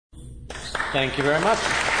Thank you very much.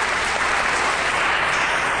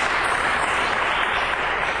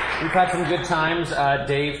 We've had some good times.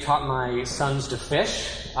 Dave taught my sons to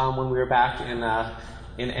fish when we were back in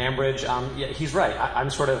Ambridge. Yeah, he's right. I'm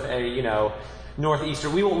sort of a,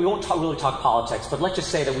 Northeastern. We won't really talk politics, but let's just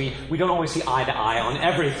say that we don't always see eye to eye on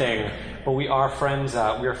everything, but we are friends.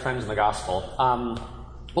 We are friends in the gospel.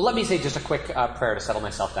 Well, let me say just a quick prayer to settle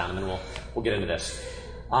myself down, and then we'll get into this.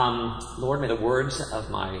 Lord, may the words of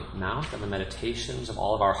my mouth and the meditations of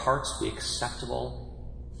all of our hearts be acceptable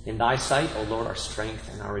in thy sight, O Lord, our strength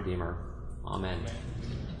and our Redeemer. Amen.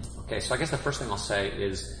 Okay, so I guess the first thing I'll say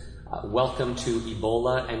is welcome to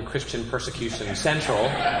Ebola and Christian Persecution Central.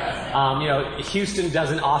 Houston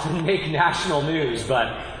doesn't often make national news,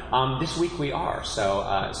 but this week we are.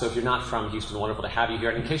 So if you're not from Houston, wonderful to have you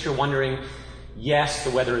here. And in case you're wondering, yes,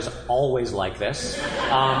 the weather is always like this.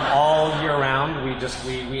 All year round,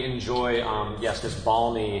 we enjoy, this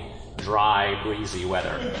balmy, dry, breezy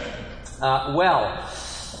weather.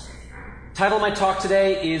 Title of my talk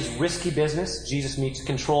today is Risky Business, Jesus Meets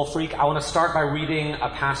Control Freak. I want to start by reading a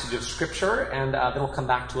passage of Scripture, and then we'll come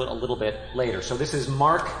back to it a little bit later. So this is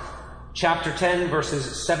Mark chapter 10,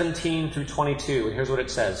 verses 17 through 22, and here's what it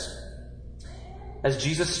says. As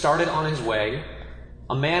Jesus started on his way,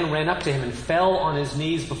 a man ran up to him and fell on his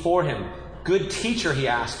knees before him. "Good teacher," he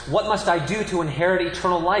asked, "what must I do to inherit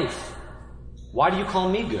eternal life?" "Why do you call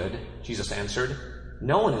me good?" Jesus answered.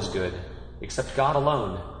 "No one is good except God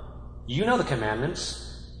alone. You know the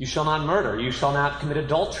commandments. You shall not murder. You shall not commit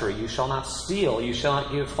adultery. You shall not steal. You shall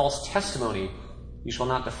not give false testimony. You shall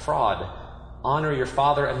not defraud. Honor your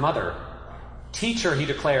father and mother." "Teacher," he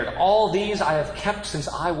declared, "all these I have kept since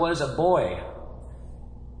I was a boy."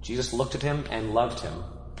 Jesus looked at him and loved him.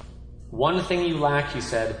 "One thing you lack," he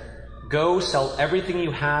said. "Go sell everything you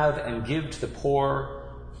have and give to the poor,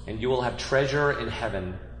 and you will have treasure in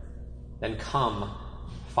heaven. Then come,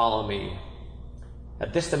 follow me."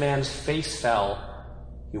 At this the man's face fell.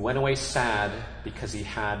 He went away sad because he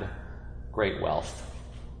had great wealth.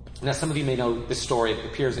 Now some of you may know this story. It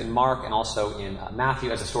appears in Mark and also in Matthew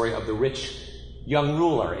as a story of the rich young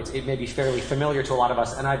ruler. It may be fairly familiar to a lot of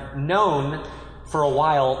us, and I've known for a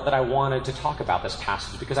while that I wanted to talk about this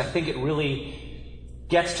passage because I think it really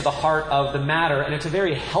gets to the heart of the matter, and it's a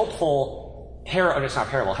very helpful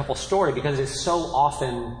helpful story because it's so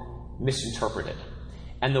often misinterpreted.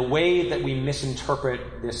 And the way that we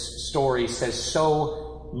misinterpret this story says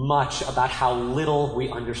so much about how little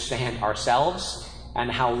we understand ourselves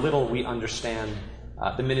and how little we understand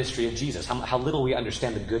the ministry of Jesus, how little we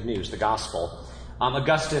understand the good news, the gospel.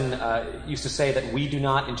 Augustine used to say that we do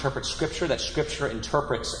not interpret Scripture, that Scripture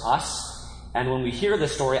interprets us. And when we hear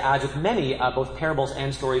this story, as with many, both parables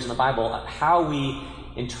and stories in the Bible, how we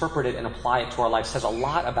interpret it and apply it to our life says a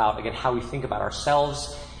lot about, again, how we think about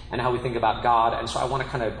ourselves and how we think about God. And so I want to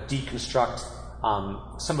kind of deconstruct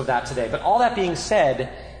some of that today. But all that being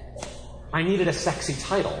said, I needed a sexy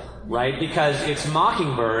title, right? Because it's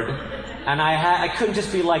Mockingbird, and I couldn't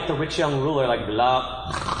just be like the rich young ruler, like blah,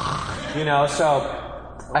 so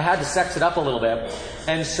I had to sex it up a little bit.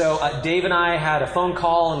 And so Dave and I had a phone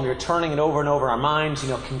call, and we were turning it over and over in our minds,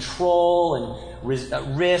 control and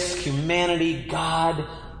risk, humanity, God,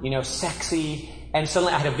 sexy. And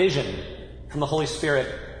suddenly I had a vision from the Holy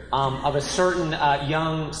Spirit of a certain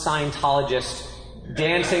young Scientologist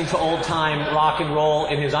dancing to old-time rock and roll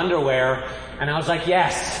in his underwear, and I was like,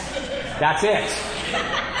 yes, that's it.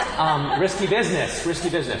 Risky business,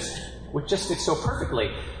 which just fits so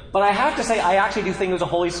perfectly. But I have to say, I actually do think it was a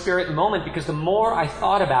Holy Spirit moment, because the more I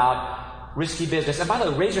thought about risky business, and by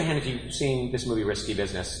the way, raise your hand if you've seen this movie, Risky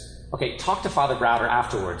Business. Okay, talk to Father Browder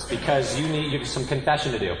afterwards, because you have some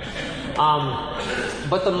confession to do.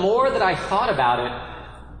 But the more that I thought about it,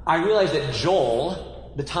 I realized that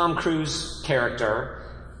Joel, the Tom Cruise character,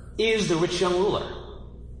 is the rich young ruler.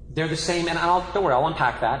 They're the same, and don't worry, I'll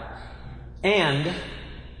unpack that. And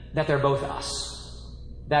that they're both us.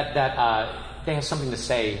 That they have something to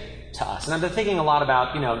say to us. And I've been thinking a lot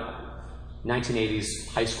about, 1980s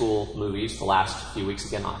high school movies the last few weeks,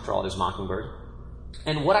 again, after all, there's Mockingbird.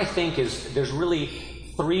 And what I think is there's really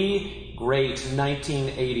 3 great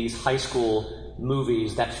 1980s high school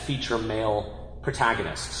movies that feature male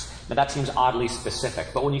protagonists. Now that seems oddly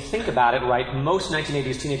specific, but when you think about it, right, most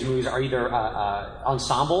 1980s teenage movies are either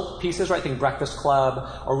ensemble pieces, right, think Breakfast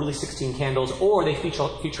Club or really 16 Candles, or they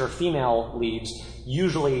feature female leads,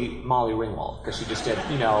 usually Molly Ringwald, because she just did,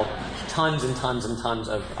 tons and tons and tons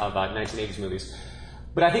of 1980s movies.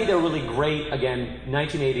 But I think they're really great, again,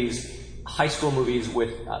 1980s high school movies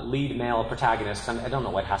with lead male protagonists. I don't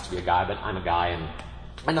know what has to be a guy, but I'm a guy.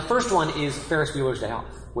 And the first one is Ferris Bueller's Day Off,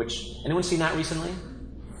 which, anyone seen that recently?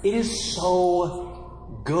 it is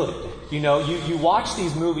so good. You watch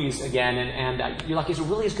these movies again, and you're like, is it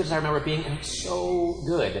really as good as I remember it being? And it's so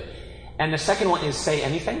good. And the second one is Say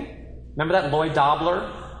Anything. Remember that Lloyd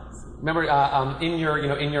Dobler? Remember in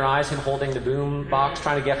your eyes, him holding the boom box,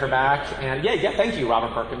 trying to get her back. And yeah, thank you,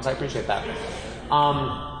 Robert Perkins. I appreciate that.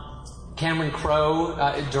 Cameron Crowe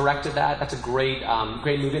directed that. That's a great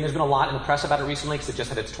movie. And there's been a lot in the press about it recently because it just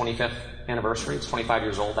had its 25th anniversary. It's 25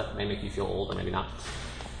 years old. That may make you feel old, or maybe not.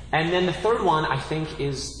 And then the third one, I think,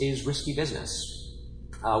 is Risky Business,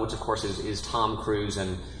 which of course is Tom Cruise.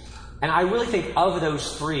 And I really think of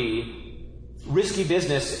those three, Risky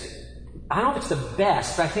Business, I don't know if it's the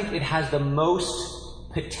best, but I think it has the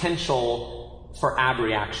most potential for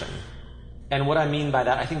abreaction. And what I mean by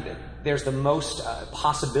that, I think that there's the most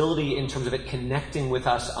possibility in terms of it connecting with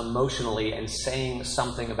us emotionally and saying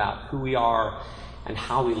something about who we are and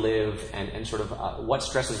how we live and sort of what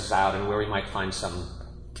stresses us out and where we might find some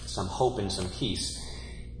hope and some peace.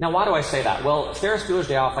 Now, why do I say that? Well, Ferris Bueller's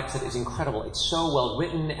Day Off, like I said, is incredible. It's so well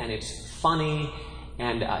written, and it's funny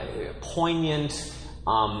and poignant.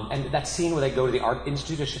 And that scene where they go to the Art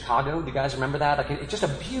Institute of Chicago, do you guys remember that? Like, it's just a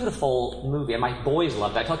beautiful movie, and my boys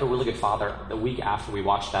loved it. I felt like a really good father. The week after we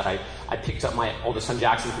watched that, I picked up my oldest son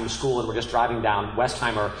Jackson from school, and we're just driving down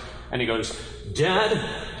Westheimer, and he goes, "Dad,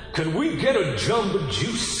 can we get a Jamba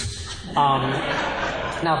Juice?"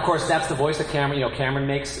 Now, of course, that's the voice that Cameron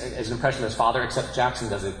makes as an impression of his father, except Jackson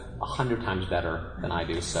does it 100 times better than I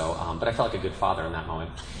do. So, but I felt like a good father in that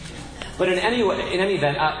moment. But in any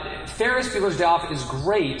event, Ferris Bueller's Day Off is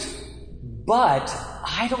great, but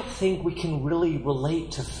I don't think we can really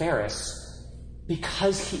relate to Ferris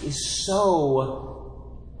because he is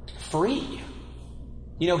so free.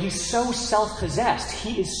 He's so self-possessed.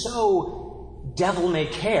 He is so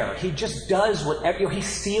devil-may-care. He just does whatever. He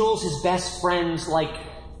steals his best friend's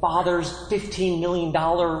father's $15 million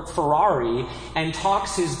Ferrari and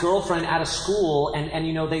talks his girlfriend out of school, and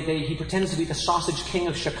he pretends to be the sausage king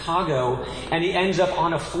of Chicago, and he ends up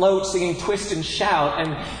on a float singing Twist and Shout,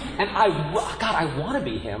 and I want to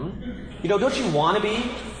be him. Don't you want to be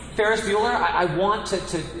Ferris Bueller? I want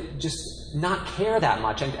to just not care that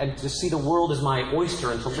much and to see the world as my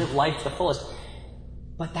oyster and to live life to the fullest.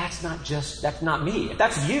 But that's not me. If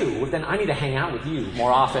that's you, then I need to hang out with you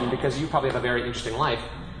more often because you probably have a very interesting life.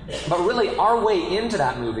 But really, our way into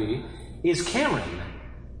that movie is Cameron,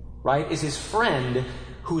 right? Is his friend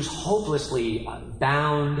who's hopelessly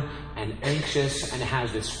bound and anxious and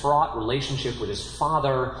has this fraught relationship with his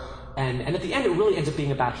father. And at the end, it really ends up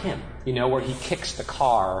being about him, where he kicks the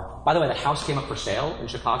car. By the way, that house came up for sale in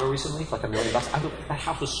Chicago recently for $1 million. That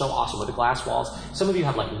house was so awesome with the glass walls. Some of you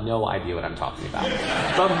have no idea what I'm talking about.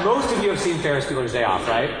 But most of you have seen Ferris Bueller's Day Off,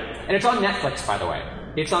 right? And it's on Netflix, by the way.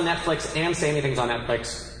 It's on Netflix, and Say Anything's on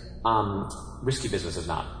Netflix. Risky Business is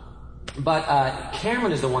not. But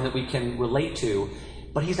Cameron is the one that we can relate to,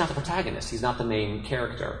 but he's not the protagonist. He's not the main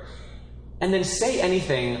character. And then Say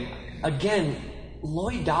Anything, again,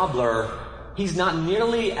 Lloyd Dobler, he's not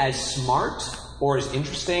nearly as smart or as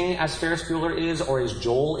interesting as Ferris Bueller is or as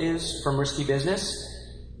Joel is from Risky Business,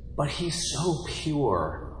 but he's so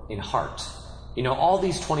pure in heart. All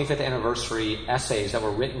these 25th anniversary essays that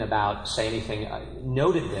were written about Say Anything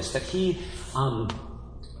noted this, that he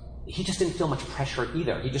just didn't feel much pressure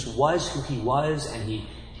either. He just was who he was, and he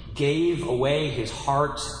gave away his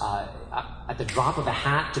heart at the drop of a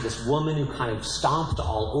hat to this woman who kind of stomped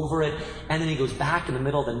all over it, and then he goes back in the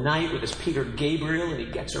middle of the night with this Peter Gabriel, and he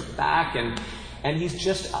gets her back, and he's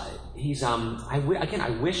just I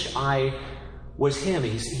wish I was him.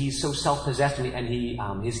 He's so self-possessed, and he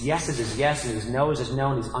his yes is his yes, and his no is his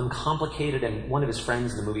no, and he's uncomplicated. And one of his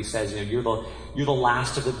friends in the movie says, you're the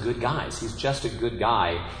last of the good guys. He's just a good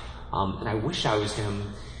guy, and I wish I was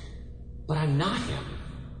him, but I'm not him.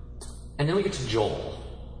 And then we get to Joel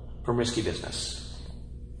from Risky Business.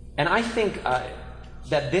 And I think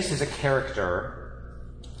that this is a character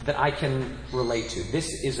that I can relate to. This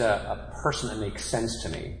is a person that makes sense to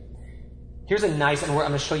me. Here's a nice, and I'm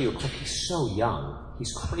going to show you a clip. He's so young.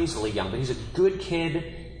 He's crazily young, but he's a good kid.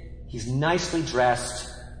 He's nicely dressed.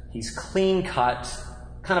 He's clean cut,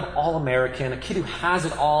 kind of all-American, a kid who has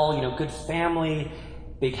it all, good family,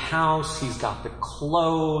 big house. He's got the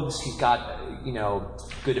clothes. He's got,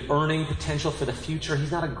 good earning potential for the future.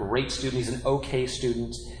 He's not a great student. He's an okay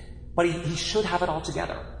student, but he should have it all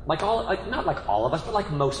together. Not like all of us, but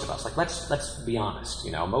like most of us. Let's be honest.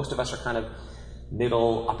 Most of us are kind of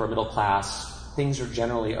upper middle class. Things are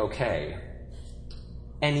generally okay.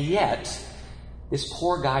 And yet, this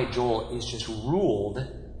poor guy Joel is just ruled,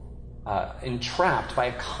 entrapped by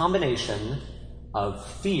a combination of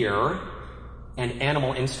fear and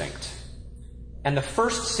animal instinct. And the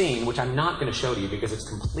first scene, which I'm not going to show to you because it's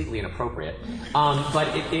completely inappropriate, but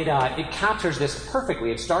it captures this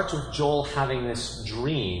perfectly. It starts with Joel having this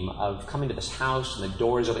dream of coming to this house and the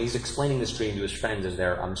doors open. He's explaining this dream to his friends as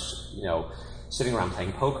they're, sitting around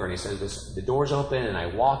playing poker, and he says, the door's open, and I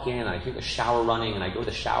walk in, and I hear the shower running, and I go to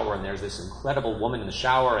the shower, and there's this incredible woman in the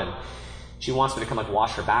shower, and she wants me to come,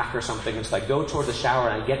 wash her back or something, and so I go toward the shower,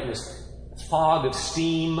 and I get in this fog of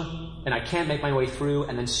steam, and I can't make my way through,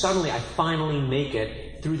 and then suddenly I finally make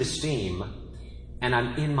it through the steam, and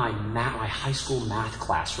I'm in my high school math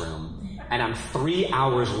classroom, and I'm 3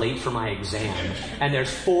 hours late for my exam, and there's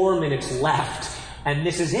 4 minutes left, and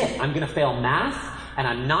this is it. I'm going to fail math, and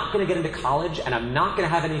I'm not going to get into college, and I'm not going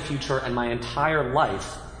to have any future, and my entire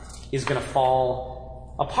life is going to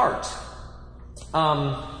fall apart.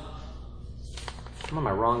 I'm on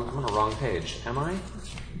the wrong page. Am I?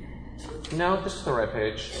 No, this is the right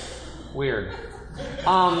page. Weird. That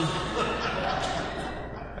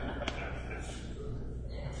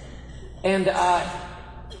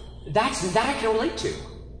I can relate to.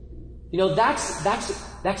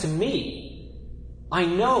 That's me. I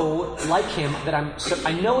know, like him, that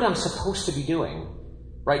I know what I'm supposed to be doing,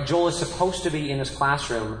 right? Joel is supposed to be in his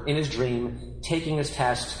classroom, in his dream, taking his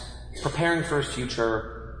test, preparing for his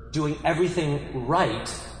future, doing everything right,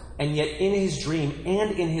 and yet in his dream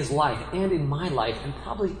and in his life and in my life and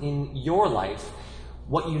probably in your life,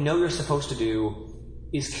 what you know you're supposed to do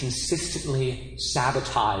is consistently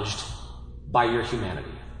sabotaged by your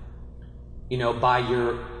humanity, by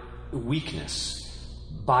your weakness,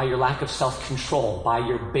 by your lack of self-control, by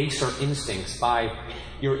your baser instincts, by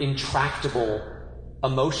your intractable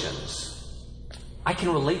emotions. I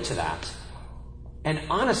can relate to that. And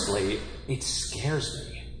honestly, it scares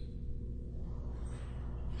me.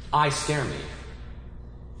 I scare me.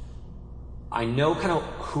 I know kind of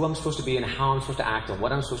who I'm supposed to be and how I'm supposed to act and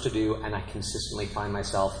what I'm supposed to do, and I consistently find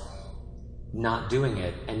myself not doing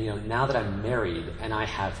it. And now that I'm married and I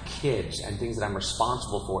have kids and things that I'm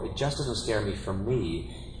responsible for, it just doesn't scare me for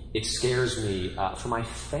me. It scares me for my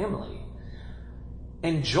family.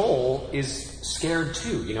 And Joel is scared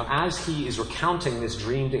too. As he is recounting this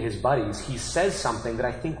dream to his buddies, he says something that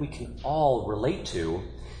I think we can all relate to,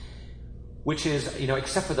 which is,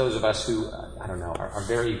 except for those of us who, are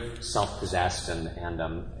very self-possessed and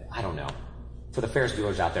I don't know. For the Ferris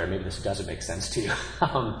Buellers out there, maybe this doesn't make sense to you.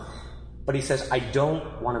 But he says, I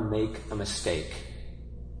don't want to make a mistake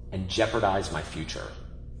and jeopardize my future.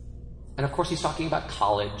 And of course he's talking about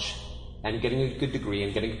college and getting a good degree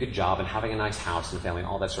and getting a good job and having a nice house and family and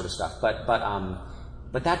all that sort of stuff. But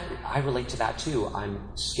that, I relate to that too.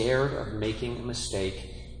 I'm scared of making a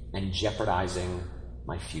mistake and jeopardizing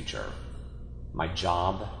my future, my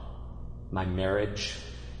job, my marriage,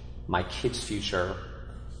 my kids' future.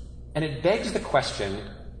 And it begs the question,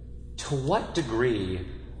 to what degree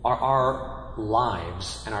are our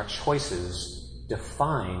lives and our choices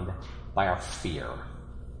defined by our fear?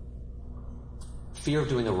 Fear of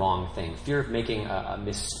doing the wrong thing, fear of making a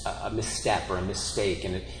misstep or a mistake.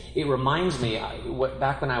 And it reminds me,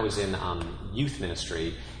 back when I was in youth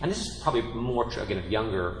ministry, and this is probably more true, again, of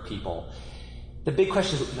younger people, the big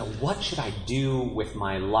question is, what should I do with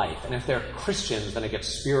my life? And if they're Christians, then it gets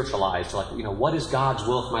spiritualized, what is God's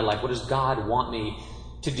will for my life? What does God want me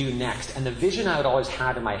to do next? And the vision I would always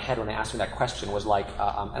have in my head when they asked me that question was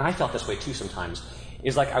and I felt this way too sometimes,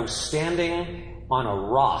 is like I was standing on a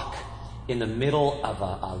rock in the middle of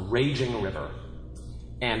a raging river.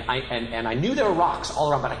 And I knew there were rocks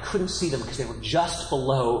all around, but I couldn't see them because they were just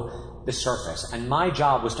below the surface. And my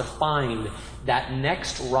job was to find that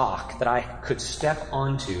next rock that I could step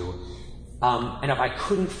onto. And if I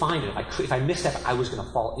couldn't find it, if I misstepped, I was going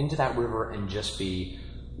to fall into that river and just be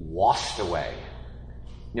washed away.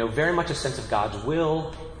 Very much a sense of God's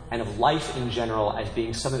will and of life in general as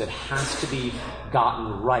being something that has to be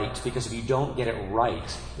gotten right, because if you don't get it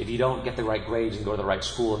right, if you don't get the right grades and go to the right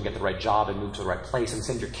school and get the right job and move to the right place and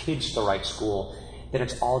send your kids to the right school, then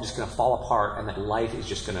it's all just going to fall apart and that life is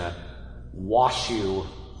just going to wash you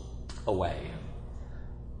away.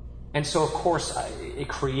 And so, of course, it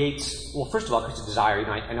creates, well, first of all, it's a desire.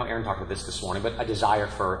 I know Aaron talked about this morning, but a desire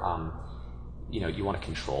for, you want to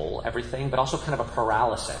control everything, but also kind of a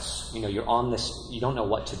paralysis. You're on this, you don't know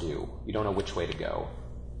what to do. You don't know which way to go.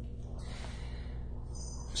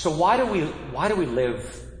 So why do we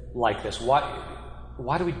live like this?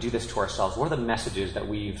 Why do we do this to ourselves? What are the messages that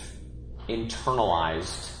we've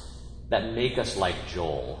internalized that make us like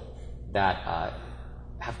Joel, that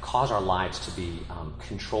have caused our lives to be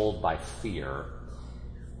controlled by fear?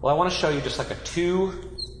 Well, I want to show you just like a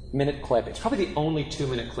 2-minute clip. It's probably the only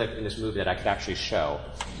 2-minute clip in this movie that I could actually show.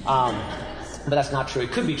 But that's not true.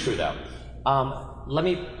 It could be true, though. Let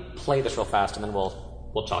me play this real fast, and then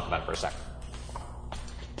we'll talk about it for a sec.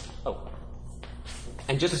 Oh.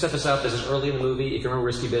 And just to set this up, this is early in the movie. If you remember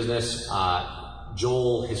Risky Business,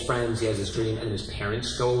 Joel, his friends, he has this dream, and his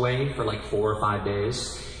parents go away for like 4 or 5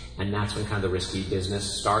 days. And that's when kind of the risky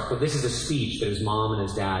business starts. But this is a speech that his mom and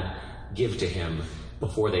his dad give to him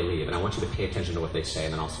before they leave. And I want you to pay attention to what they say,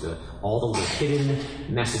 and then I'll see all the little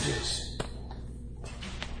hidden messages.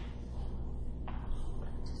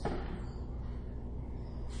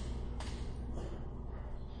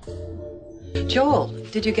 Joel,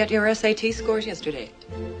 did you get your SAT scores yesterday?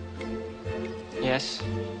 Yes.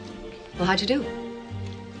 Well, how'd you do?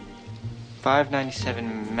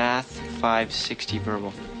 597 math, 560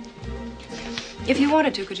 verbal. If you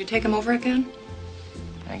wanted to, could you take them over again?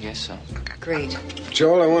 I guess so. Great.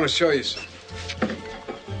 Joel, I want to show you something.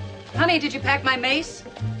 Honey, did you pack my mace?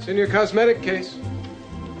 It's in your cosmetic case.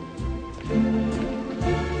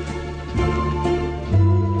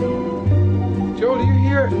 Joel, do you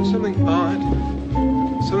hear something odd?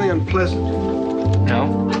 Something unpleasant?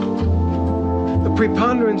 No. A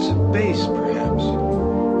preponderance of bass, perhaps?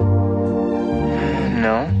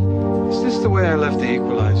 No. Is this the way I left the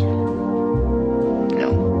equalizer?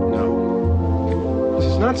 No. No.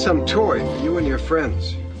 This is not some toy for you and your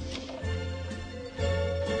friends.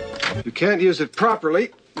 If you can't use it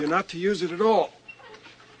properly, you're not to use it at all.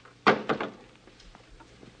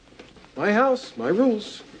 My house, my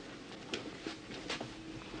rules.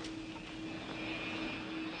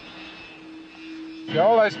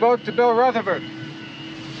 Joel, I spoke to Bill Rutherford.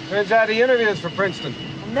 Turns out he interviews for Princeton.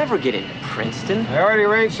 I'll never get into Princeton. I already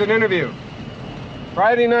arranged an interview.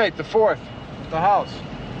 Friday night, the 4th, at the house.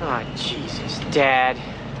 Oh, Jesus, Dad.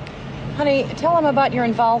 Honey, tell them about your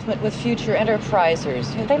involvement with Future Enterprisers.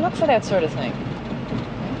 They look for that sort of thing.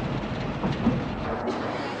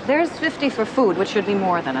 There's 50 for food, which should be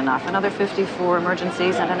more than enough. Another 50 for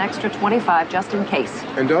emergencies and an extra 25 just in case.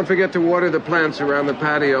 And don't forget to water the plants around the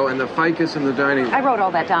patio and the ficus in the dining room. I wrote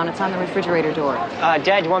all that down. It's on the refrigerator door.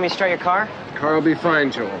 Dad, you want me to start your car? Car will be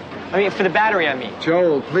fine, Joel. I mean, for the battery, I mean.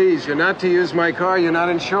 Joel, please, you're not to use my car. You're not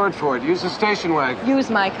insured for it. Use the station wagon. Use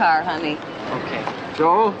my car, honey. Okay.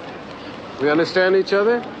 Joel, we understand each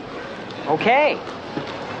other? Okay.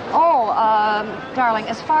 Oh, darling,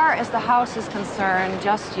 as far as the house is concerned,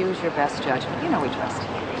 just use your best judgment. You know we trust you.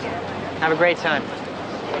 Have a great time.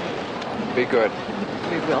 Be good.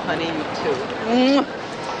 We will, honey. You too.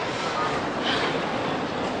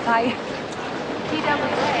 Bye. TWA,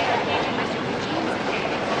 engaging Mr. Eugene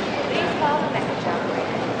Security. Please follow the message operator.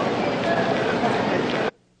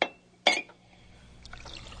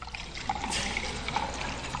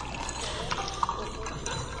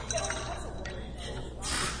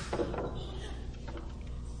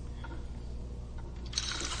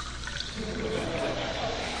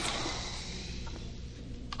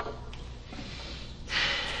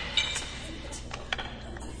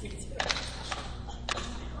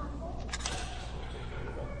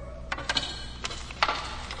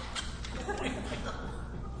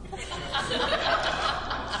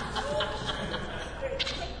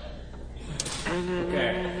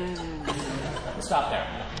 Stop there.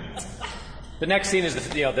 The next scene is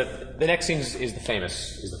the next scene is the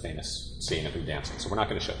famous scene of him dancing. So we're not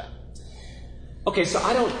going to show that. Okay, so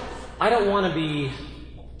I don't want to be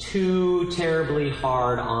too terribly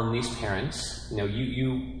hard on these parents.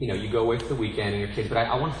 You go away for the weekend and your kids, but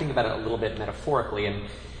I want to think about it a little bit metaphorically and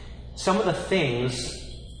some of the things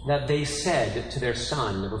that they said to their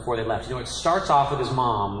son before they left. It starts off with his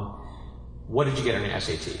mom. What did you get on your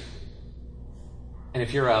SAT? And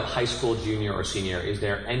if you're a high school junior or senior, is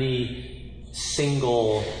there any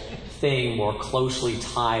single thing more closely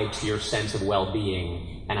tied to your sense of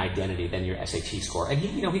well-being and identity than your SAT score? And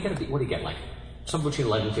he got what did he get? Like somewhere between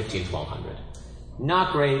 1150 and 1200.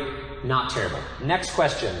 Not great, not terrible. Next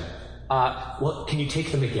question. Well, can you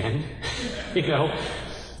take them again?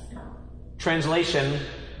 Translation,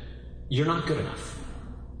 you're not good enough.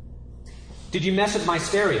 Did you mess with my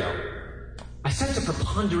stereo? I sense a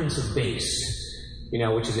preponderance of bass.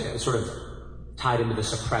 Which is sort of tied into the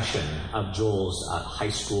suppression of Joel's high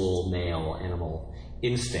school male animal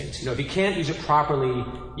instinct. If you can't use it properly,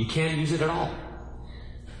 you can't use it at all.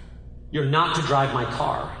 You're not to drive my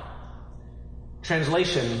car.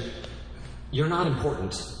 Translation, you're not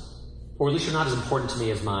important. Or at least you're not as important to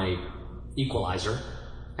me as my equalizer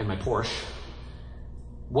and my Porsche.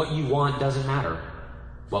 What you want doesn't matter.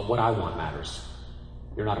 Well, what I want matters.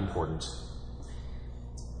 You're not important.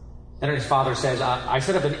 And his father says, I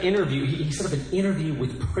set up an interview. He set up an interview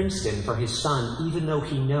with Princeton for his son, even though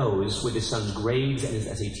he knows with his son's grades and his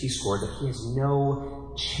SAT score that he has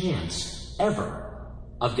no chance ever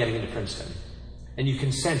of getting into Princeton. And you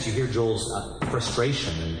can sense, you hear Joel's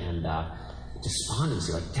frustration and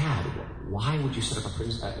despondency, like, Dad, why would you set up a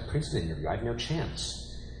Princeton interview? I have no chance.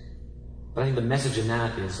 But I think the message in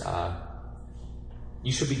that is,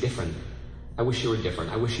 you should be different. I wish you were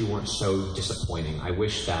different. I wish you weren't so disappointing. I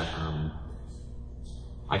wish that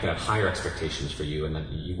I could have higher expectations for you and that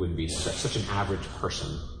you wouldn't be such an average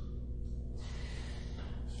person.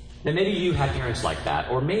 Now, maybe you had parents like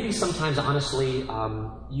that, or maybe sometimes, honestly,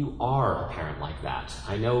 you are a parent like that.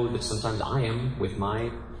 I know that sometimes I am with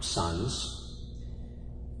my sons.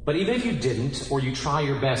 But even if you didn't, or you try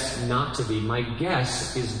your best not to be, my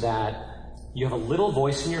guess is that you have a little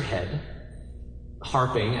voice in your head,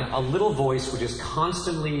 harping, a little voice which is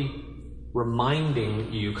constantly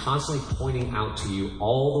reminding you, constantly pointing out to you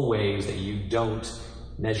all the ways that you don't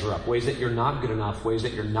measure up, ways that you're not good enough, ways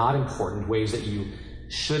that you're not important, ways that you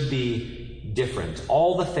should be different.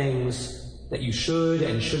 All the things that you should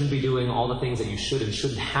and shouldn't be doing, all the things that you should and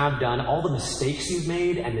shouldn't have done, all the mistakes you've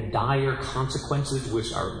made and the dire consequences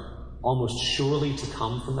which are almost surely to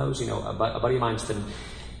come from those. You know, a buddy of mine's been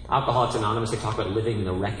Alcoholics Anonymous. They talk about living in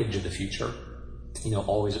the wreckage of the future. You know,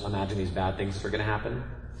 always imagine these bad things that are going to happen.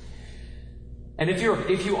 And if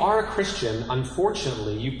you are a Christian,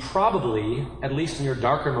 unfortunately, you probably, at least in your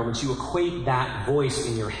darker moments, you equate that voice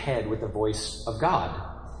in your head with the voice of God.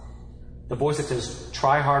 The voice that says,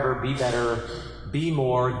 try harder, be better, be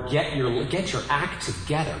more, get your act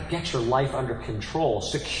together, get your life under control,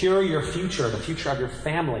 secure your future, the future of your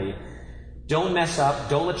family. Don't mess up,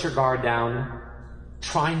 don't let your guard down.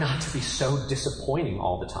 Try not to be so disappointing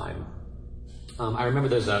all the time. I remember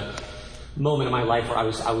there's a moment in my life where I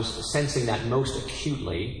was sensing that most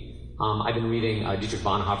acutely. I've been reading Dietrich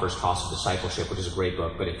Bonhoeffer's Cost of Discipleship, which is a great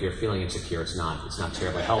book, but if you're feeling insecure, it's not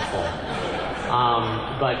terribly helpful.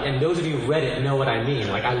 And those of you who read it know what I mean.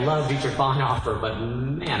 Like, I love Dietrich Bonhoeffer, but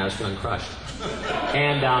man, I was feeling crushed.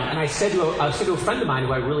 And I said to a friend of mine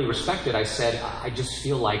who I really respected, I said, I just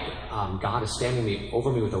feel like God is standing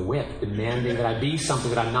over me with a whip, demanding that I be something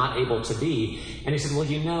that I'm not able to be. And he said, well,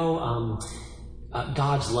 you know,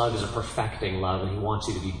 God's love is a perfecting love, and He wants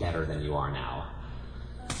you to be better than you are now.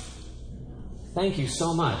 Thank you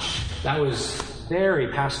so much. That was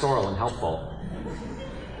very pastoral and helpful.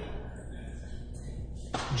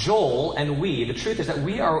 Joel and we, the truth is that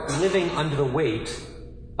we are living under the weight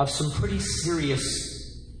of some pretty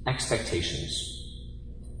serious expectations.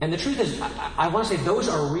 And the truth is, I want to say those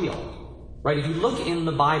are real, right? If you look in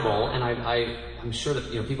the Bible, and I'm sure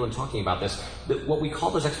that people are talking about this, that what we call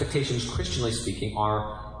those expectations, Christianly speaking,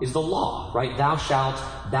 is the law, right? Thou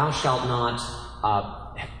shalt not.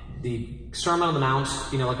 The Sermon on the Mount,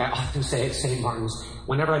 like I often say at St. Martin's,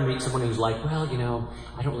 whenever I meet someone who's like, well,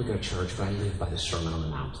 I don't really go to church, but I live by the Sermon on the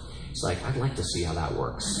Mount. It's like, I'd like to see how that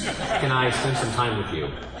works. Can I spend some time with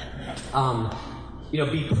you?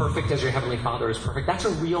 Be perfect as your Heavenly Father is perfect. That's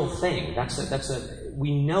a real thing.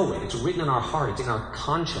 We know it. It's written in our heart. It's in our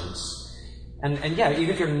conscience. And yeah,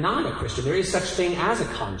 even if you're not a Christian, there is such thing as a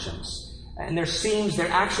conscience. And there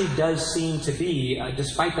actually does seem to be,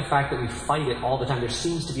 despite the fact that we fight it all the time, there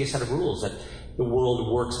seems to be a set of rules that the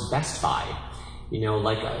world works best by.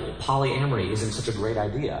 Like polyamory isn't such a great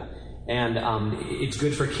idea. And it's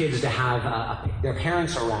good for kids to have their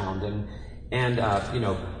parents around. And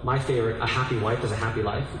my favorite, a happy wife is a happy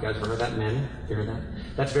life. You guys ever heard that? Men, you heard that?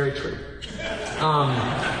 That's very true.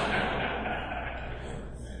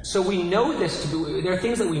 So we know this to be, there are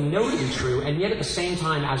things that we know to be true, and yet at the same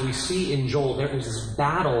time, as we see in Joel, there is this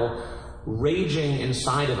battle raging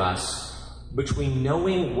inside of us between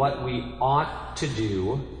knowing what we ought to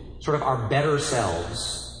do, sort of our better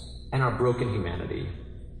selves, and our broken humanity,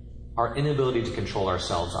 our inability to control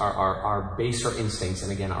ourselves, our baser instincts,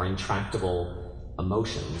 and again, our intractable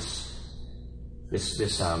emotions.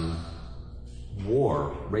 This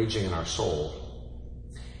war raging in our soul.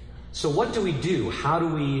 So what do we do? How do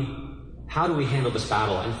we handle this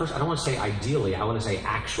battle? And first, I don't want to say ideally, I want to say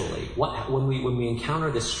actually. When we encounter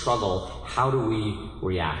this struggle, how do we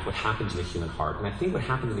react? What happens to the human heart? And I think what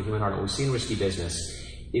happens to the human heart, what we see in Risky Business,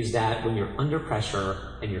 is that when you're under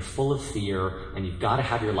pressure and you're full of fear and you've got to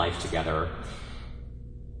have your life together,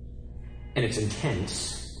 and it's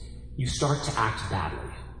intense, you start to act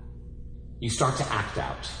badly. You start to act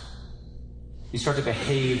out. You start to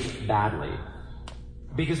behave badly.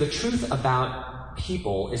 Because the truth about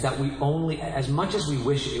people is that we only, as much as we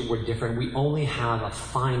wish it were different, we only have a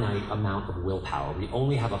finite amount of willpower. We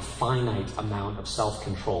only have a finite amount of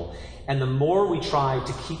self-control. And the more we try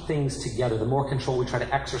to keep things together, the more control we try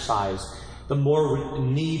to exercise, the more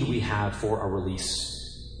need we have for a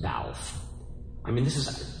release valve. I mean, this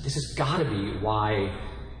has got to be why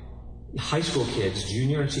high school kids,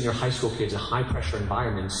 junior and senior high school kids in high-pressure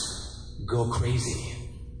environments go crazy.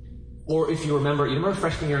 Or if you remember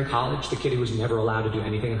freshman year in college, the kid who was never allowed to do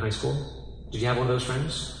anything in high school? Did you have one of those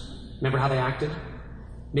friends? Remember how they acted?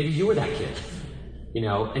 Maybe you were that kid,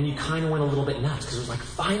 and you kind of went a little bit nuts because it was like,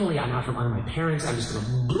 finally, I'm not from under my parents. I'm just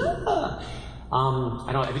going to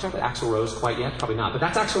I don't. Have you talked about Axl Rose quite yet? Probably not. But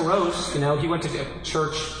that's Axl Rose. He went to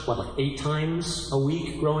church, 8 times a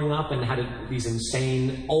week growing up and had these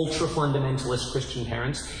insane, ultra-fundamentalist Christian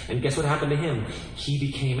parents. And guess what happened to him? He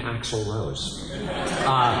became Axl Rose.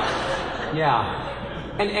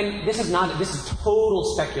 Yeah. And this is total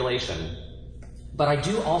speculation. But I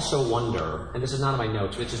do also wonder, and this is not in my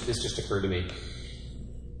notes, this just occurred to me,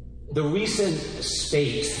 the recent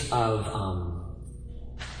spate of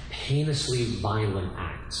heinously violent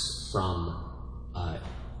acts from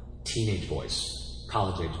teenage boys,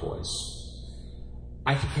 college-age boys,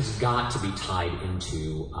 I think has got to be tied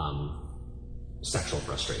into sexual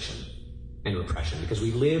frustration and repression, because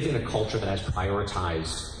we live in a culture that has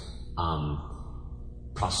prioritized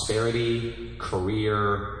prosperity,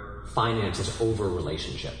 career, finances over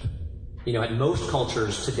relationship. At most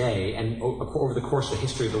cultures today, and over the course of the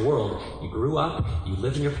history of the world, you grew up, you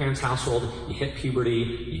lived in your parents' household, you hit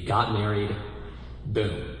puberty, you got married,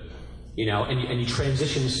 boom. And you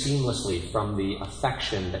transition seamlessly from the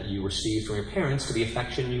affection that you received from your parents to the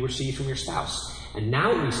affection you received from your spouse. And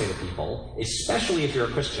now what we say to people, especially if you're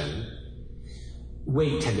a Christian,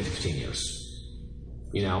 wait 10 to 15 years.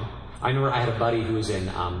 I remember I had a buddy who was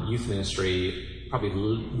in youth ministry, probably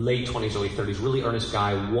late 20s, early 30s, really earnest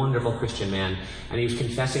guy, wonderful Christian man, and he was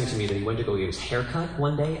confessing to me that he went to go get his hair cut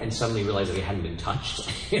one day and suddenly realized that he hadn't been touched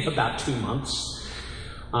in about 2 months.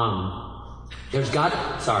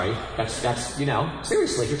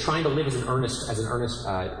 Seriously, if you're trying to live as an earnest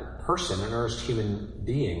person, an earnest human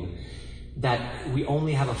being, that we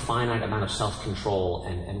only have a finite amount of self-control,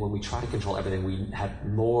 and when we try to control everything, we have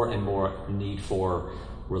more and more need for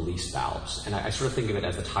release valves. And I sort of think of it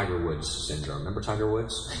as the Tiger Woods syndrome. Remember Tiger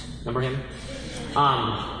Woods? Remember him?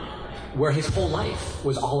 Where his whole life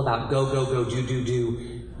was all about go,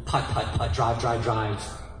 do, putt, drive.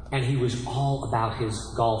 And he was all about his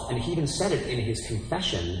golf. And he even said it in his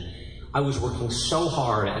confession. I was working so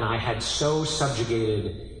hard and I had so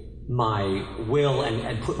subjugated my will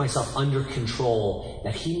and put myself under control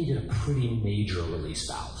that he needed a pretty major release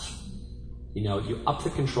valve. You up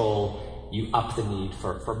the control, you up the need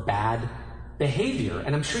for bad behavior.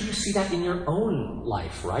 And I'm sure you see that in your own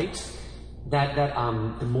life, right? That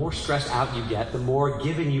the more stressed out you get, the more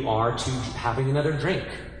given you are to having another drink,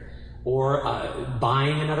 or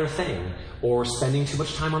buying another thing, or spending too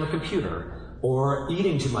much time on the computer, or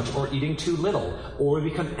eating too much, or eating too little, or we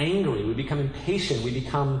become angry, we become impatient, we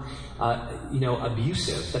become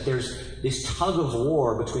abusive. That there's this tug of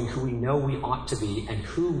war between who we know we ought to be and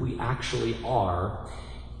who we actually are.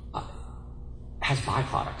 Has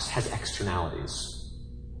byproducts, has externalities.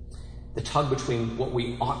 The tug between what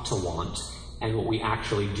we ought to want and what we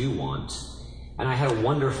actually do want. And I had a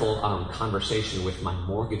wonderful conversation with my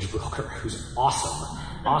mortgage broker, who's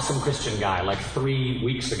awesome Christian guy, 3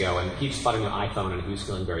 weeks ago, and he just bought a new iPhone, and he was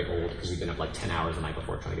feeling very old because he'd been up 10 hours the night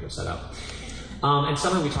before trying to get it set up. And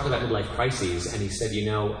somehow we talked about midlife crises, and he said,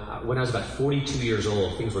 when I was about 42 years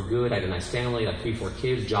old, things were good, I had a nice family, 3-4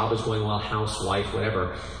 kids, job was going well, house, wife,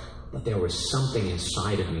 whatever. But there was something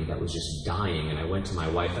inside of me that was just dying, and I went to my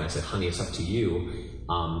wife and I said, honey, it's up to you.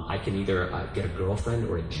 I can either get a girlfriend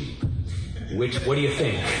or a Jeep. What do you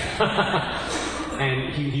think?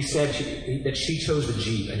 And he said that she chose the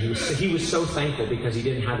Jeep, and he was so thankful because he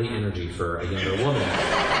didn't have the energy for a younger woman.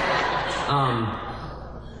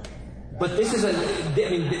 But this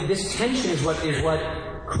tension is what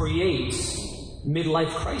creates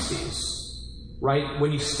midlife crises. Right?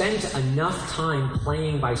 When you spend enough time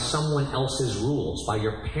playing by someone else's rules, by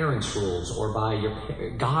your parents' rules, or by your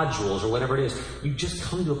God's rules, or whatever it is, you just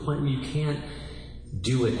come to a point where you can't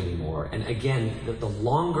do it anymore. And again, the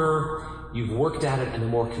longer you've worked at it, and the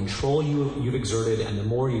more control you've exerted, and the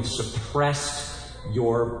more you've suppressed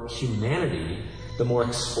your humanity, the more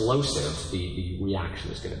explosive the reaction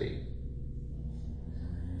is going to be.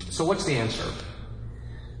 So what's the answer?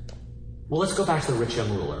 Well, let's go back to the rich young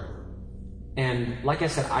ruler. And like I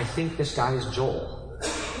said, I think this guy is Joel.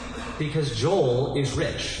 Because Joel is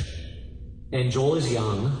rich. And Joel is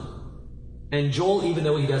young. And Joel, even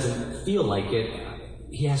though he doesn't feel like it,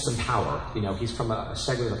 he has some power. He's from a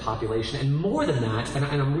segment of the population. And more than that, and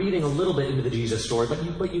I'm reading a little bit into the Jesus story, but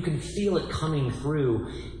you can feel it coming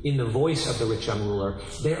through in the voice of the rich young ruler.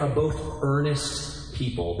 They are both earnest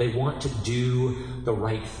people. They want to do the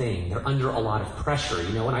right thing. They're under a lot of pressure.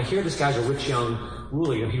 When I hear this guy's a rich young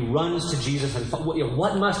ruler. He runs to Jesus and,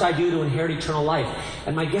 what must I do to inherit eternal life?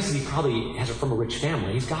 And my guess is he probably has it from a rich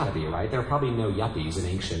family. He's got to be, right? There are probably no yuppies in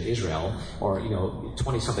ancient Israel or,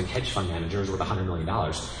 20-something hedge fund managers with $100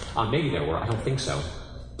 million. Maybe there were. I don't think so.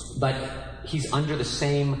 But he's under the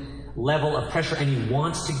same level of pressure, and he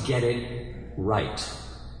wants to get it right.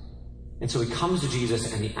 And so he comes to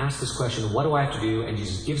Jesus and he asks this question, what do I have to do? And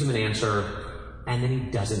Jesus gives him an answer, and then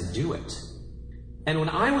he doesn't do it. And when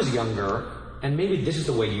I was younger, and maybe this is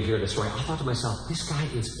the way you hear the story, I thought to myself, this guy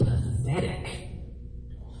is pathetic.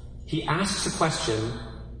 He asks a question,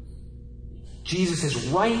 Jesus is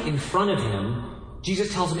right in front of him,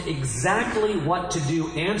 Jesus tells him exactly what to do,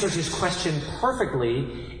 answers his question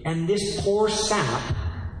perfectly, and this poor sap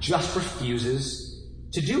just refuses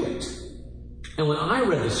to do it. And when I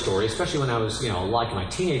read this story, especially when I was, like in my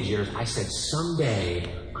teenage years, I said, someday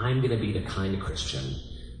I'm going to be the kind of Christian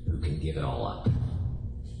who can give it all up.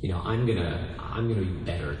 I'm going to be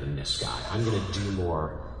better than this guy. I'm going to do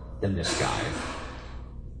more than this guy.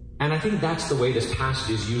 And I think that's the way this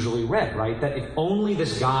passage is usually read, right? That if only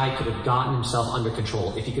this guy could have gotten himself under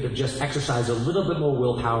control, if he could have just exercised a little bit more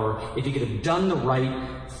willpower, if he could have done the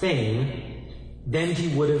right thing, then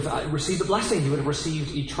he would have received the blessing. He would have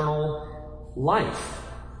received eternal life.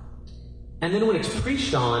 And then when it's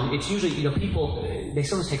preached on, it's usually, people, they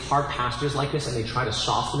sometimes take hard passages like this and they try to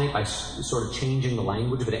soften it by sort of changing the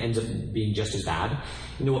language, but it ends up being just as bad.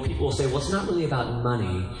 What people will say, well, it's not really about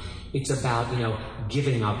money. It's about,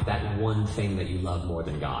 giving up that one thing that you love more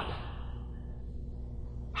than God.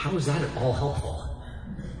 How is that at all helpful?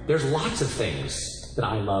 There's lots of things that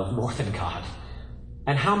I love more than God.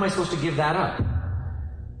 And how am I supposed to give that up?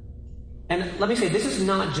 And let me say, this is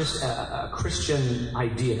not just a Christian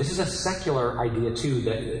idea. This is a secular idea, too,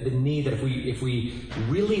 that the need that if we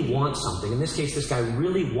really want something, in this case, this guy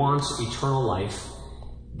really wants eternal life,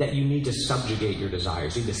 that you need to subjugate your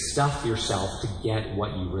desires. You need to stuff yourself to get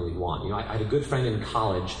what you really want. I had a good friend in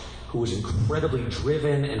college who was incredibly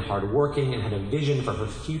driven and hardworking and had a vision for her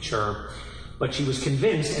future, but she was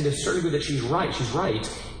convinced, and to a certain degree, that she's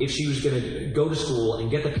right. If she was going to go to school and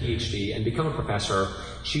get the PhD and become a professor,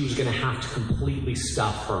 she was going to have to completely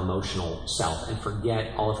stuff her emotional self and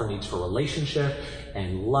forget all of her needs for relationship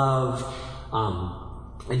and love.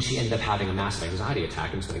 And she ended up having a massive anxiety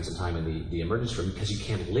attack and spending some time in the emergency room because you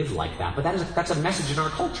can't live like that. But that's a message in our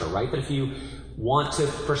culture, right? That if you want to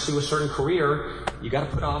pursue a certain career, you got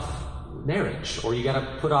to put off marriage, or you got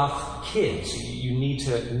to put off kids. You need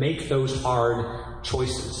to make those hard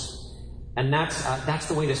choices. And that's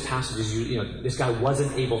the way this passage is. This guy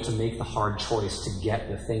wasn't able to make the hard choice to get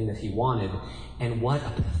the thing that he wanted. And what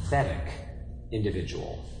a pathetic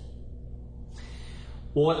individual.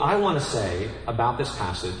 Well, what I want to say about this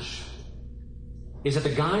passage is that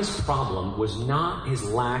the guy's problem was not his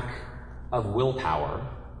lack of willpower.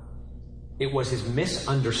 It was his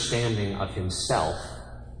misunderstanding of himself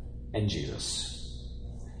and Jesus.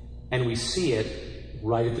 And we see it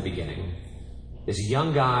right at the beginning. This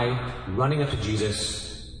young guy running up to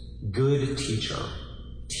Jesus, good teacher,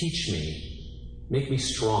 teach me, make me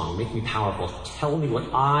strong, make me powerful, tell me what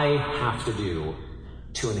I have to do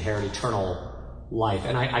to inherit eternal life.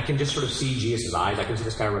 And I can just sort of see Jesus' eyes. I can see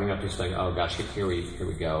this guy running up to him saying, oh gosh, here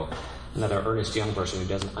we go. Another earnest young person who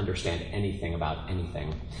doesn't understand anything about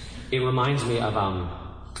anything. It reminds me of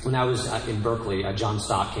when I was in Berkeley, John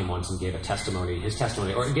Stott came once and gave a testimony,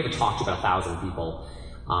 or gave a talk to about 1,000 people.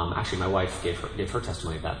 Actually, my wife gave her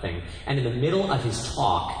testimony of that thing. And in the middle of his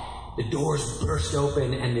talk, the doors burst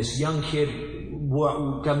open, and this young kid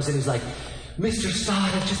comes in. He's like, Mr.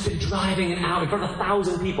 Stott, I've just been driving an hour in front of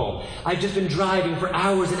 1,000 people. I've just been driving for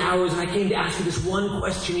hours and hours, and I came to ask you this one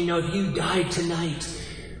question. If you died tonight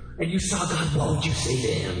and you saw God, what would you say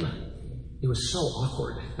to him? It was so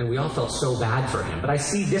awkward, and we all felt so bad for him. But I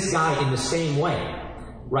see this guy in the same way,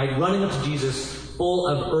 right? Running up to Jesus, full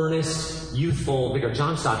of earnest, youthful vigor.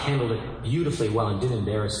 John Stott handled it beautifully well and didn't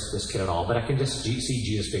embarrass this kid at all. But I can just see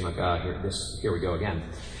Jesus being like, here we go again.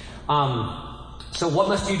 So what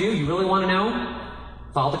must you do? You really want to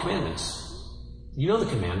know? Follow the commandments. You know the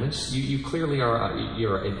commandments. You clearly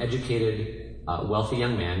you're an educated, wealthy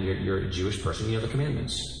young man. You're a Jewish person. You know the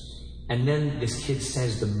commandments. And then this kid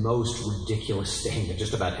says the most ridiculous thing that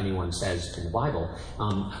just about anyone says in the Bible.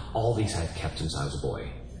 All these I've kept since I was a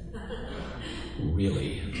boy.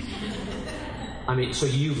 Really? So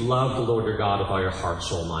you've loved the Lord your God with all your heart,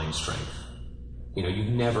 soul, mind, strength. You've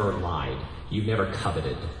never lied. You've never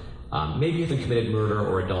coveted. Maybe you haven't committed murder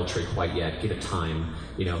or adultery quite yet. Give it time.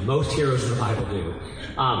 Most heroes in the Bible do.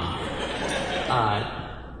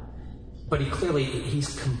 But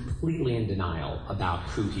he's completely in denial about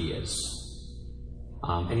who he is.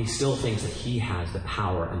 And he still thinks that he has the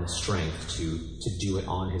power and the strength to do it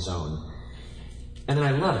on his own. And then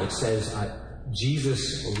I love it. It says,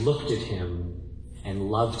 Jesus looked at him and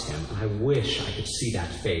loved him. And I wish I could see that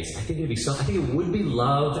face. I think it would be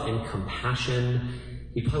love and compassion.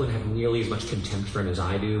 He probably wouldn't have nearly as much contempt for him as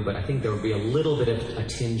I do, but I think there would be a little bit of a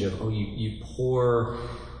tinge of, oh, you poor,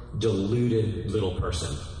 deluded little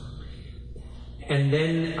person. And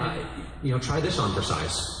then, try this on for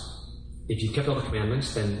size. If you've kept all the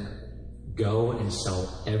commandments, then go and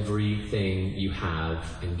sell everything you have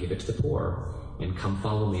and give it to the poor, and come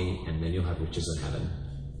follow me, and then you'll have riches in heaven.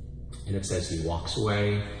 And it says he walks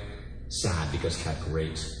away sad because he had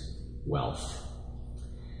great wealth.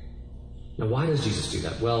 Now, why does Jesus do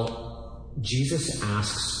that? Well, Jesus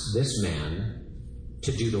asks this man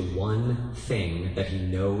to do the one thing that he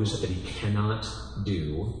knows that he cannot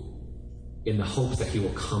do, in the hope that he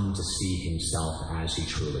will come to see himself as he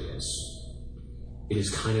truly is. It is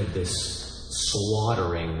kind of this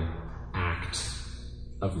slaughtering act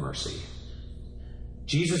of mercy.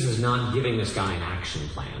 Jesus is not giving this guy an action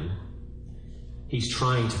plan. He's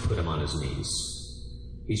trying to put him on his knees.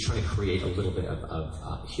 He's trying to create a little bit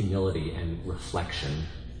of humility and reflection.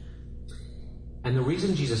 And the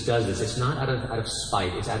reason Jesus does this, it's not out of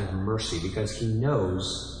spite, it's out of mercy, because he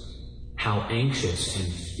knows how anxious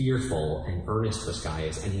and fearful and earnest this guy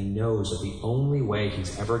is, and he knows that the only way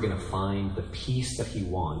he's ever going to find the peace that he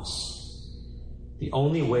wants, the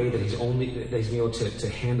only way that he's able to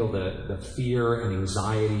handle the fear and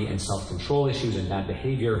anxiety and self-control issues and bad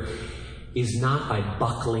behavior, is not by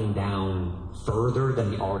buckling down further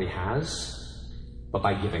than he already has, but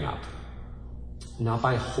by giving up. Not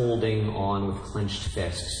by holding on with clenched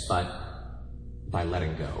fists, but by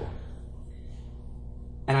letting go.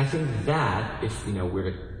 And I think that, if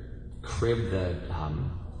we're to crib the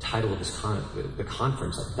title of this the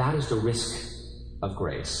conference, that is the risk of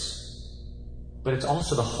grace. But it's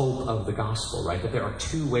also the hope of the gospel, right? That there are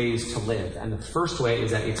two ways to live. And the first way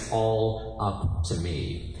is that it's all up to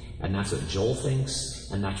me. And that's what Joel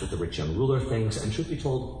thinks, and that's what the rich young ruler thinks. And truth be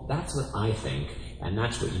told, that's what I think, and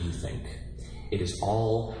that's what you think. It is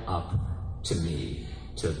all up to me.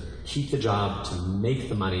 To keep the job, to make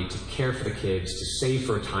the money, to care for the kids, to save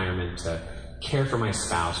for retirement, to care for my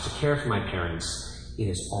spouse, to care for my parents. It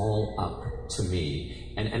is all up to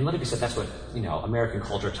me. And let it be said, that's what, American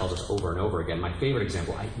culture tells us over and over again. My favorite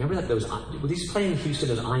example, I remember that were these playing in Houston,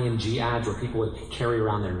 those ING ads where people would carry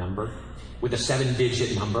around their number with a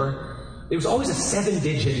 7-digit number. It was always a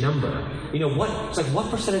 7-digit number.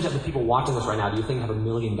 What percentage of the people watching this right now do you think have $1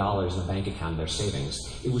 million in a bank account in their savings?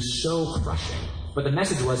 It was so crushing. But the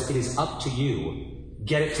message was, it is up to you.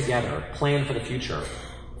 Get it together. Plan for the future.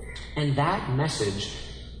 And that message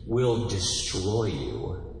will destroy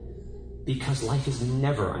you, because life is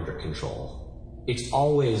never under control. It's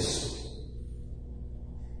always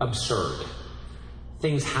absurd.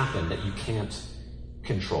 Things happen that you can't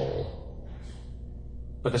control.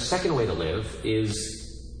 But the second way to live is,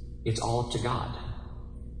 it's all up to God.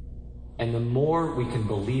 And the more we can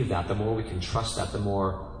believe that, the more we can trust that, the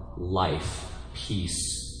more life,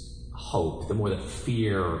 peace, hope, the more that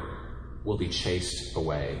fear will be chased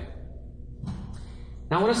away.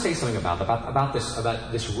 Now I want to say something about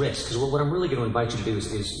this risk, because what I'm really going to invite you to do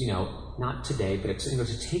is not today, but it's,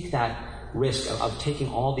 to take that risk of taking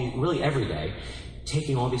all these, really every day,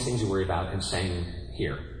 taking all these things you worry about and saying,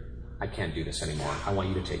 here, I can't do this anymore. I want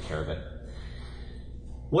you to take care of it.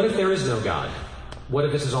 What if there is no God? What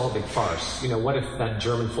if this is all a big farce? What if that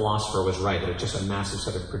German philosopher was right, that it's just a massive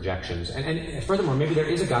set of projections? And furthermore, maybe there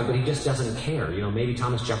is a God, but he just doesn't care. Maybe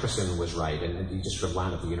Thomas Jefferson was right, and he just sort of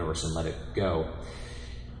wound up the universe and let it go.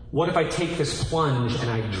 What if I take this plunge and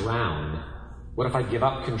I drown? What if I give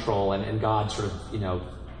up control and God sort of,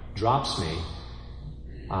 drops me?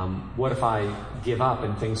 What if I give up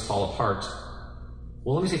and things fall apart?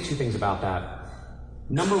 Well, let me say two things about that.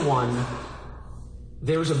 Number one,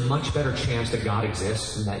 there's a much better chance that God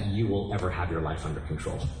exists than that you will ever have your life under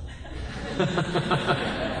control.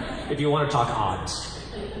 If you want to talk odds.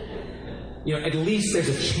 At least there's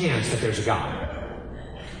a chance that there's a God.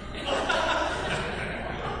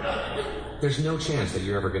 There's no chance that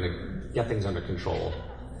you're ever going to get things under control.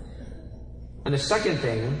 And the second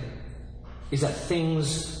thing is that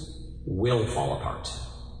things will fall apart.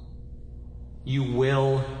 You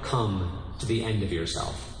will come to the end of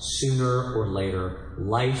yourself. Sooner or later,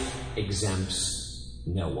 life exempts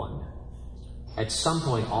no one. At some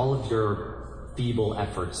point, all of your feeble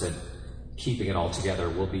efforts at keeping it all together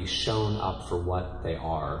will be shown up for what they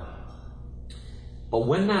are. But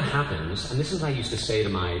when that happens, and this is what I used to say to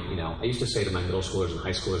my middle schoolers and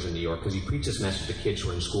high schoolers in New York, because you preach this message to kids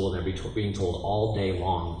who are in school and they're being told all day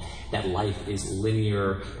long that life is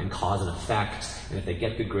linear and cause and effect, and if they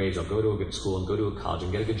get good grades, they'll go to a good school and go to a college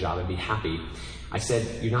and get a good job and be happy. I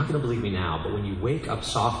said, you're not going to believe me now, but when you wake up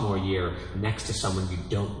sophomore year next to someone you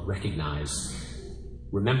don't recognize,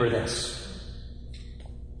 remember this,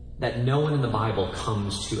 that no one in the Bible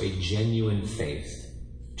comes to a genuine faith,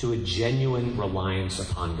 to a genuine reliance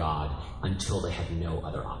upon God until they have no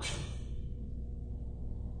other option.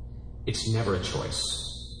 It's never a choice.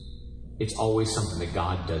 It's always something that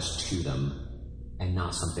God does to them and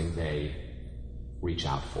not something they reach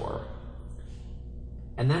out for.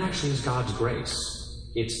 And that actually is God's grace.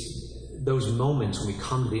 It's those moments when we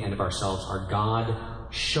come to the end of ourselves are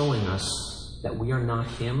God showing us that we are not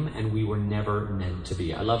him and we were never meant to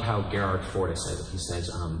be. I love how Gerhard Forde says it. He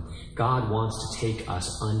says, God wants to take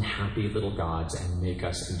us unhappy little gods and make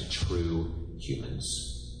us into true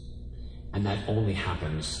humans. And that only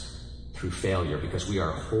happens through failure, because we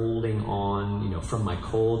are holding on, from my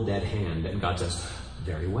cold, dead hand, and God says,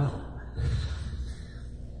 very well.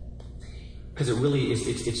 Because it really is,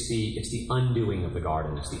 it's the undoing of the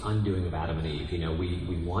garden. It's the undoing of Adam and Eve.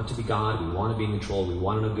 We want to be God, we want to be in control, we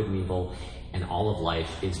want to know good and evil, and all of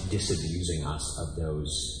life is disabusing us of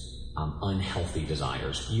those unhealthy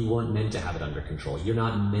desires. You weren't meant to have it under control. You're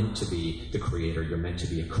not meant to be the creator. You're meant to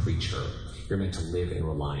be a creature. You're meant to live in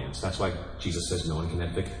reliance. That's why Jesus says no one can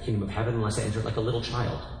enter the kingdom of heaven unless they enter it like a little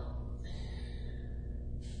child.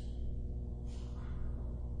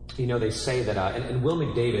 They say that, and Will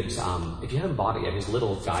McDavid's, if you haven't bought it yet, his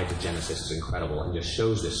little guide to Genesis is incredible and just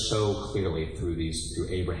shows this so clearly through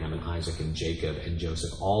Abraham and Isaac and Jacob and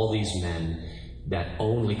Joseph, all these men that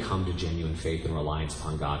only come to genuine faith and reliance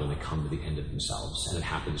upon God when they come to the end of themselves. And it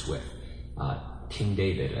happens with King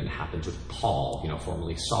David, and it happens with Paul,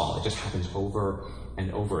 formerly Saul. It just happens over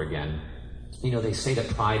and over again. They say that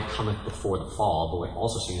pride cometh before the fall, but what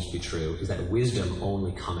also seems to be true is that wisdom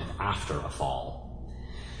only cometh after a fall.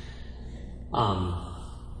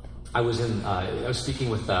 I was speaking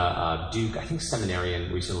with Duke, I think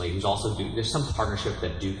seminarian recently, who's also Duke. There's some partnership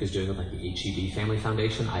that Duke is doing with like the HEB Family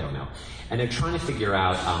Foundation. I don't know. And they're trying to figure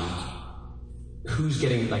out who's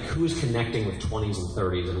connecting with 20s and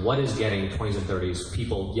 30s and what is getting 20s and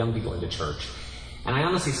 30s young people into church. And I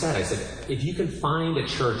honestly said, if you can find a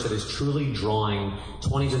church that is truly drawing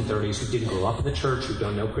 20s and 30s who didn't grow up in the church, who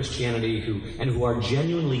don't know Christianity, who are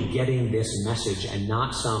genuinely getting this message and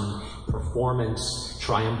not some performance,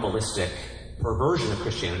 triumphalistic perversion of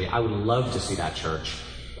Christianity, I would love to see that church.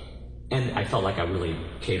 And I felt like I really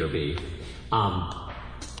cater B.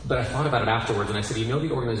 But I thought about it afterwards, and I said,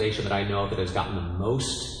 the organization that I know of that has gotten the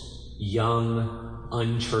most young,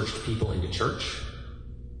 unchurched people into church?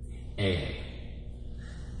 AA.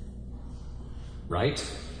 Right?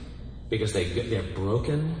 Because they're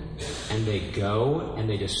broken, and they go and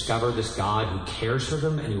they discover this God who cares for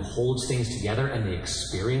them and who holds things together, and they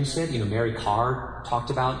experience it. Mary Carr talked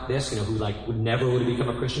about this, who would never would have become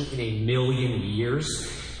a Christian in a million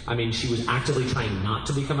years. I mean, she was actively trying not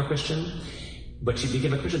to become a Christian, but she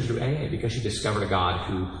became a Christian through AA because she discovered a God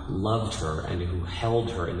who loved her and who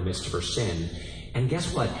held her in the midst of her sin. And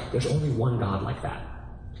guess what? There's only one God like that.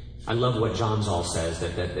 I love what John Zoll says,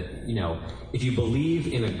 that if you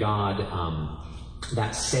believe in a God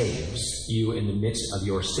that saves you in the midst of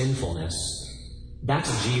your sinfulness,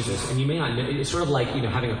 that's Jesus. And you may not know, it's sort of like,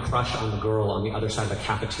 having a crush on the girl on the other side of the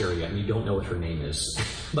cafeteria and you don't know what her name is,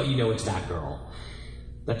 but you know it's that girl.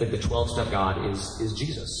 That the 12-step God is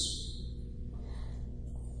Jesus.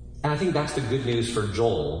 And I think that's the good news for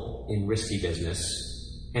Joel in Risky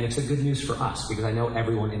Business. And it's the good news for us, because I know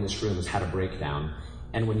everyone in this room has had a breakdown.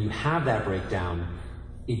 And when you have that breakdown,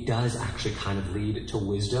 it does actually kind of lead to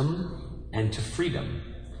wisdom and to freedom.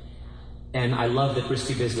 And I love that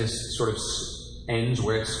Risky Business sort of ends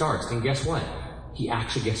where it starts. And guess what? He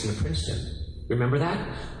actually gets into Princeton. Remember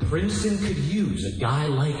that? Princeton could use a guy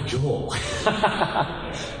like Joel.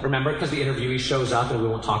 Remember? Because the interviewee shows up and we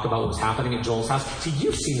won't talk about what was happening at Joel's house. See,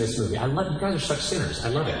 you've seen this movie. I love it. You guys are such sinners. I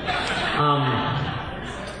love it.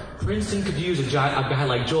 Princeton could use a guy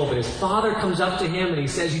like Joel, but his father comes up to him and he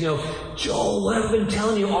says, Joel, what have I been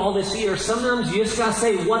telling you all this year? Sometimes you just gotta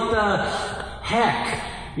say, what the heck,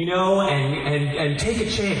 and take a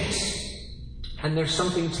chance. And there's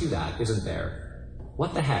something to that, isn't there?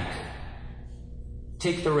 What the heck?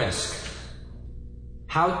 Take the risk.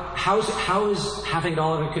 How is having it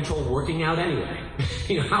all under control working out anyway?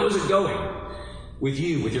 How is it going with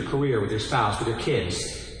you, with your career, with your spouse, with your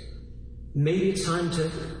kids? Maybe it's time to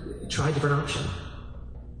try a different option.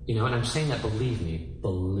 And I'm saying that, believe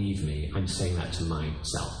me, I'm saying that to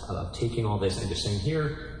myself, about taking all this and just saying,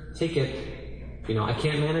 here, take it. I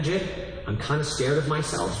can't manage it. I'm kind of scared of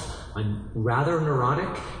myself. I'm rather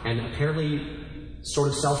neurotic and apparently sort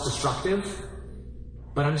of self-destructive,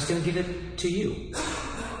 but I'm just going to give it to you.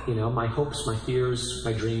 My hopes, my fears,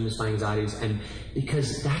 my dreams, my anxieties, and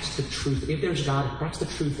because that's the truth. If there's God, that's the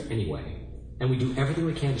truth anyway. And we do everything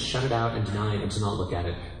we can to shut it out and deny it and to not look at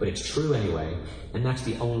it, but it's true anyway. And that's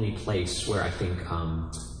the only place where I think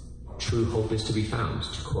true hope is to be found,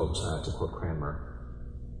 to quote Cranmer.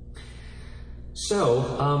 So,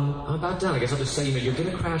 I'm about done. I guess I'll just say, you're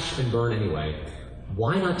going to crash and burn anyway.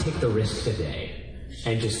 Why not take the risk today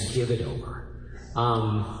and just give it over?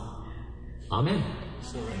 Amen.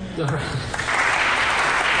 All right.